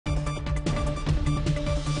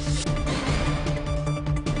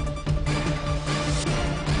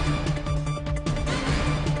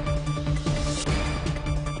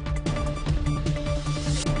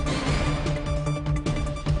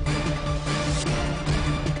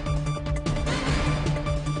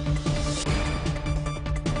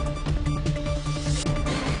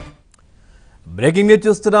Breaking news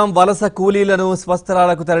చూస్తున్నాం. వలస కూలీలను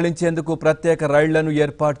స్వస్థలాలకు తరలించేందుకు ప్రత్యేక రైళ్లను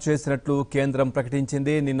ఏర్పాటు చేసినట్లు కేంద్రం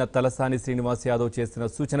ప్రకటించింది. నిన్న తలసాని శ్రీనివాస్ యాదవ్ చేసిన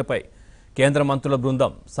సూచనపై కేంద్ర మంత్రుల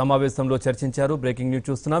బృందం సమావేశంలో చర్చించారు. బ్రేకింగ్ న్యూస్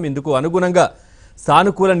చూస్తున్నాం. ఇందుకు అనుగుణంగా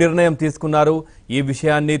సానుకూల నిర్ణయం తీసుకున్నారు. ఈ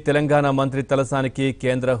విషయాన్ని తెలంగాణ మంత్రి తలసానికి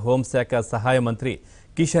కేంద్ర హోంశాఖ సహాయ మంత్రి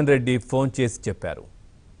కిషన్ రెడ్డి ఫోన్ చేసి చెప్పారు.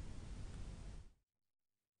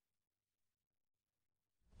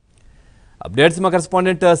 అప్డేట్స్ మా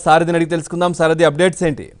కరెస్పాండెంట్ సారథిని అడిగి తెలుసుకుందాం. సారథి, అప్డేట్స్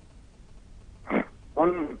ఏంటి?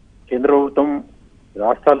 కేంద్ర ప్రభుత్వం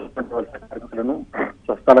రాష్ట్రాల కార్మికులను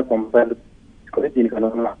స్వస్థలాలకు పంపాలని దీనికి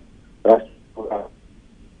అనుగుణంగా రాష్ట్ర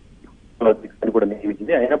కూడా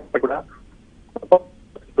నియమించింది. అయినప్పటికీ కూడా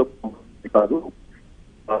కాదు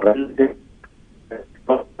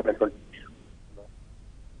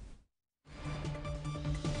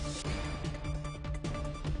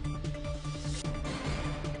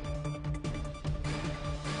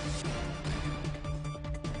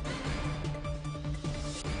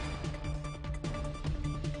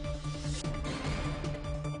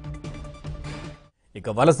ఇక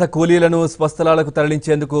వలస కూలీలను స్వస్థలాలకు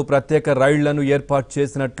తరలించేందుకు ప్రత్యేక రైళ్లను ఏర్పాటు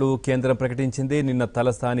చేసినట్లు కేంద్రం ప్రకటించింది. నిన్న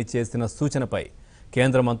తలసాని చేసిన సూచనపై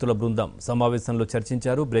కేంద్ర మంత్రుల బృందం సమావేశంలో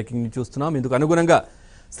చర్చించారు. బ్రేకింగ్ న్యూస్ చూస్తున్నాం. ఇందుకు అనుగుణంగా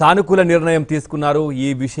సానుకూల నిర్ణయం తీసుకున్నారు. ఈ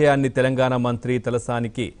విషయాన్ని తెలంగాణ మంత్రి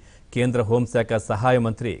తలసానికి కేంద్ర హోంశాఖ సహాయ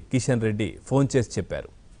మంత్రి కిషన్ రెడ్డి ఫోన్ చేసి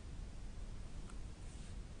చెప్పారు.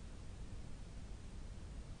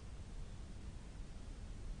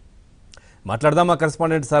 మాట్లాడదాం. మా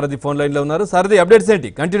కరెస్పాండెంట్ సారథి ఫోన్ లైన్ లో ఉన్నారు. సారథి, అప్డేట్స్ ఏంటి?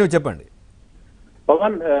 కంటిన్యూ చెప్పండి.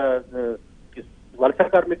 పవన్, వలస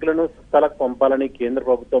కార్మికులను స్వస్థలాలకు పంపాలని కేంద్ర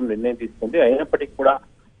ప్రభుత్వం నిర్ణయం తీసుకుంది. అయినప్పటికీ కూడా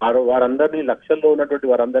వారందరినీ లక్షల్లో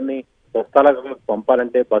ఉన్నటువంటి వారందరినీ స్వస్థలాలకు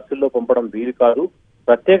పంపాలంటే బస్సుల్లో పంపడం వీలు కాదు.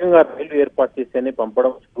 ప్రత్యేకంగా రైళ్లు ఏర్పాటు చేస్తేనే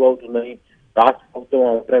పంపడం సులువు అవుతుందని రాష్ట్ర ప్రభుత్వం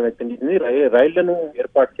అభిప్రాయం వ్యక్తం చేసింది. రైళ్లను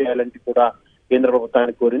ఏర్పాటు చేయాలని కూడా కేంద్ర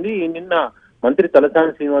ప్రభుత్వాన్ని కోరింది. నిన్న మంత్రి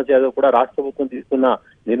తలసాని శ్రీనివాస్ యాదవ్ కూడా రాష్ట్ర ప్రభుత్వం తీసుకున్న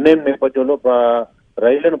నిర్ణయం నేపథ్యంలో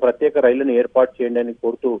ప్రత్యేక రైళ్లను ఏర్పాటు చేయండి అని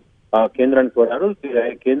కోరుతూ కేంద్రాన్ని కోరారు.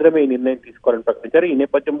 కేంద్రమే ఈ నిర్ణయం తీసుకోవాలని ప్రకటించారు. ఈ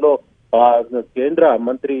నేపథ్యంలో కేంద్ర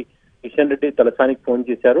మంత్రి కిషన్ రెడ్డి తలసానికి ఫోన్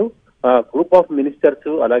చేశారు. గ్రూప్ ఆఫ్ మినిస్టర్స్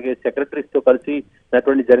అలాగే సెక్రటరీస్ తో కలిసి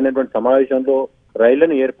జరిగినటువంటి సమావేశంలో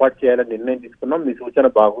రైళ్లను ఏర్పాటు చేయాలని నిర్ణయం తీసుకున్నాం. మీ సూచన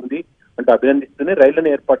బాగుంది అంటే అభినందిస్తూనే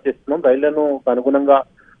రైళ్లను ఏర్పాటు చేస్తున్నాం. రైళ్లను అనుగుణంగా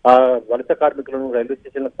వలస కార్మికులను రైల్వే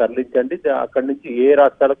స్టేషన్లకు తరలించండి. అక్కడి నుంచి ఏ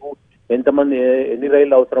రాష్ట్రాలకు ఎంతమంది ఎన్ని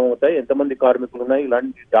రైళ్లు అవసరం అవుతాయి, ఎంతమంది కార్మికులు ఉన్నాయి,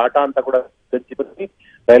 ఇలాంటి డాటా అంతా కూడా తెచ్చి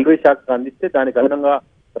రైల్వే శాఖకు అందిస్తే దానికి అనుగుణంగా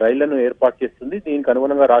రైళ్లను ఏర్పాటు చేస్తుంది. దీనికి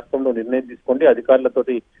అనుగుణంగా రాష్ట్రంలో నిర్ణయం తీసుకోండి,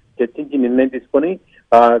 అధికారులతోటి చర్చించి నిర్ణయం తీసుకొని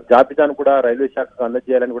జాబితాను కూడా రైల్వే శాఖకు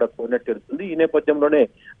అందజేయాలని కూడా కోరినట్టు తెలుస్తుంది. ఈ నేపథ్యంలోనే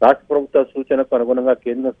రాష్ట్ర ప్రభుత్వ సూచనకు అనుగుణంగా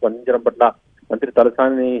కేంద్రం స్పందించడం పట్ల మంత్రి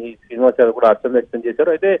తలసాని శ్రీనివాస్ యాదవ్ కూడా హర్షం వ్యక్తం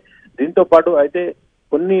చేశారు. అయితే దీంతో పాటు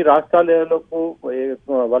కొన్ని రాష్ట్రాలకు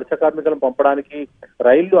వలస కార్మికులను పంపడానికి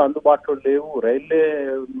రైళ్లు అందుబాటులో లేవు. రైళ్లే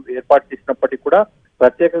ఏర్పాటు చేసినప్పటికీ కూడా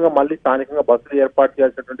ప్రత్యేకంగా మళ్ళీ స్థానికంగా బస్సులు ఏర్పాటు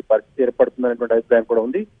చేయాల్సినటువంటి పరిస్థితి ఏర్పడుతుందనేటువంటి అభిప్రాయం కూడా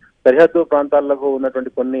ఉంది. సరిహద్దు ప్రాంతాలకు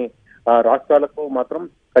ఉన్నటువంటి కొన్ని రాష్ట్రాలకు మాత్రం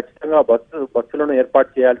ఖచ్చితంగా బస్సులను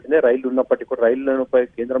ఏర్పాటు చేయాల్సిందే, రైళ్లు ఉన్నప్పటికీ కూడా రైళ్లపై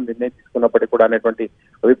కేంద్రం నిర్ణయం తీసుకున్నప్పటికీ కూడా అనేటువంటి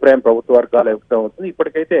అభిప్రాయం ప్రభుత్వ వర్గాలు వ్యక్తం అవుతుంది.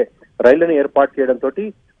 ఇప్పటికైతే రైళ్లను ఏర్పాటు చేయడంతో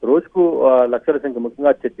రోజుకు లక్షల సంఖ్య,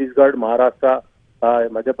 ముఖ్యంగా ఛత్తీస్గఢ్, మహారాష్ట్ర,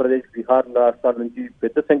 మధ్యప్రదేశ్, బీహార్ రాష్ట్రాల నుంచి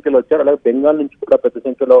పెద్ద సంఖ్యలో వచ్చారు. అలాగే బెంగాల్ నుంచి కూడా పెద్ద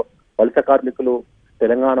సంఖ్యలో వలస కార్మికులు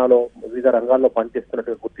తెలంగాణలో వివిధ రంగాల్లో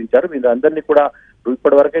పనిచేస్తున్నట్టుగా గుర్తించారు. వీరందరినీ కూడా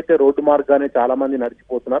ఇప్పటి వరకైతే రోడ్డు మార్గానే చాలా మంది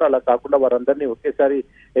నడిచిపోతున్నారు. అలా కాకుండా వారందరినీ ఒకేసారి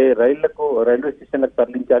రైల్వే స్టేషన్లకు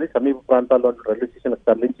తరలించాలి. సమీప ప్రాంతాల్లో రైల్వే స్టేషన్లకు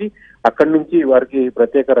తరలించి అక్కడి నుంచి వారికి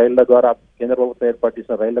ప్రత్యేక రైళ్ల ద్వారా, కేంద్ర ప్రభుత్వం ఏర్పాటు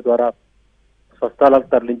చేసిన రైళ్ల ద్వారా స్వస్థలాలకు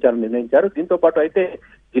తరలించాలని నిర్ణయించారు. దీంతో పాటు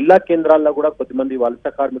జిల్లా కేంద్రాల్లో కూడా కొద్దిమంది వలస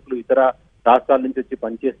కార్మికులు ఇతర రాష్ట్రాల నుంచి వచ్చి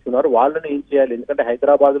పనిచేస్తున్నారు. వాళ్ళని ఏం చేయాలి? ఎందుకంటే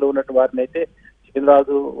హైదరాబాద్ లో ఉన్నటువంటి వారిని అయితే సికింద్రాబాద్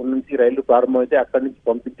నుంచి రైళ్లు ప్రారంభమైతే అక్కడి నుంచి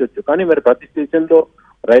పంపించవచ్చు. కానీ మరి ప్రతి స్టేషన్ లో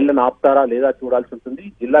రైళ్లను ఆపుతారా లేదా చూడాల్సి ఉంటుంది.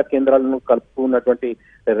 జిల్లా కేంద్రాలను కలుపుకున్నటువంటి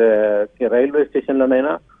రైల్వే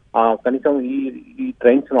స్టేషన్లనైనా కనీసం ఈ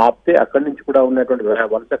ట్రైన్స్ ను ఆపితే అక్కడి నుంచి కూడా ఉన్నటువంటి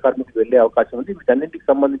వలస కార్మికులు వెళ్లే అవకాశం ఉంది. వీటన్నింటికి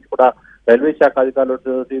సంబంధించి కూడా రైల్వే శాఖ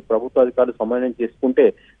అధికారులతో ప్రభుత్వ అధికారులు సమన్వయం చేసుకుంటే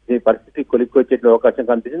ఈ పరిస్థితి కొలిక్కొచ్చే అవకాశం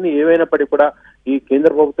కనిపిస్తుంది. ఏమైనప్పటికీ కూడా ఈ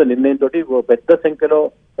కేంద్ర ప్రభుత్వ నిర్ణయంతో పెద్ద సంఖ్యలో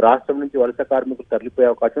రాష్ట్రం నుంచి వలస కార్మికులు తరలిపోయే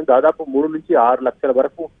అవకాశం, దాదాపు 3 నుంచి 6 లక్షల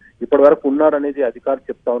వరకు ఇప్పటి వరకు ఉన్నారనేది అధికారులు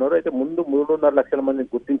చెప్తా ఉన్నారు. అయితే ముందు 3.5 లక్షల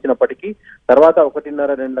మందిని గుర్తించినప్పటికీ తర్వాత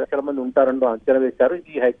 1.5-2 లక్షల మంది ఉంటారని అంచనా వేశారు.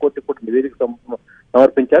 ఈ హైకోర్టు కూడా నివేదిక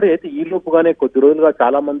సమర్పించారు. అయితే ఈ లోపుగానే కొద్ది రోజులుగా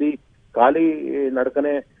చాలా మంది ఖాళీ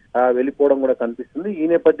నడకనే వెళ్ళిపోవడం కూడా కనిపిస్తుంది. ఈ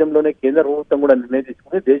నేపథ్యంలోనే కేంద్ర ప్రభుత్వం కూడా నిర్ణయం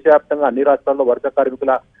తీసుకుంది. దేశవ్యాప్తంగా అన్ని రాష్ట్రాల్లో వలస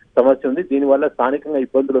కార్మికుల సమస్య ఉంది. దీనివల్ల స్థానికంగా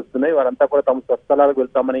ఇబ్బందులు వస్తున్నాయి. వారంతా కూడా తమ స్వస్థలాలకు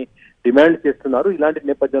వెళ్తామని డిమాండ్ చేస్తున్నారు. ఇలాంటి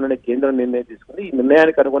నేపథ్యంలోనే కేంద్రం నిర్ణయం తీసుకుంది. ఈ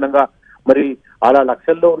నిర్ణయానికి అనుగుణంగా మరి అలా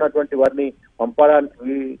లక్షల్లో ఉన్నటువంటి వారిని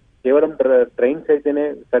పంపడానికి కేవలం ట్రైన్స్ అయితేనే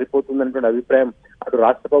సరిపోతుందనేటువంటి అభిప్రాయం అటు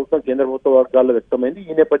రాష్ట్ర ప్రభుత్వం కేంద్ర ప్రభుత్వ వర్గాల్లో వ్యక్తమైంది.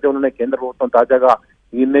 ఈ నేపథ్యంలోనే కేంద్ర ప్రభుత్వం తాజాగా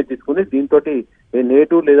ఈ నిర్ణయం తీసుకుంది. దీంతో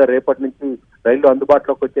నేటు లేదా రేపటి నుంచి రైళ్లు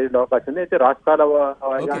అందుబాటులోకి వచ్చే అవకాశం ఉంది. అయితే రాష్ట్రాల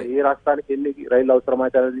ఏ రాష్ట్రానికి ఎన్ని రైళ్లు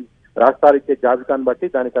అవసరమైతే అనేది రాష్ట్రాలు ఇచ్చే జాబితాను బట్టి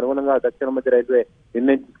దానికి అనుగుణంగా దక్షిణ మధ్య రైల్వే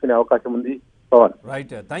నిర్ణయం తీసుకునే అవకాశం ఉంది. Pawan,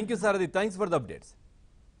 right, thank you Sarathi, thanks for the updates.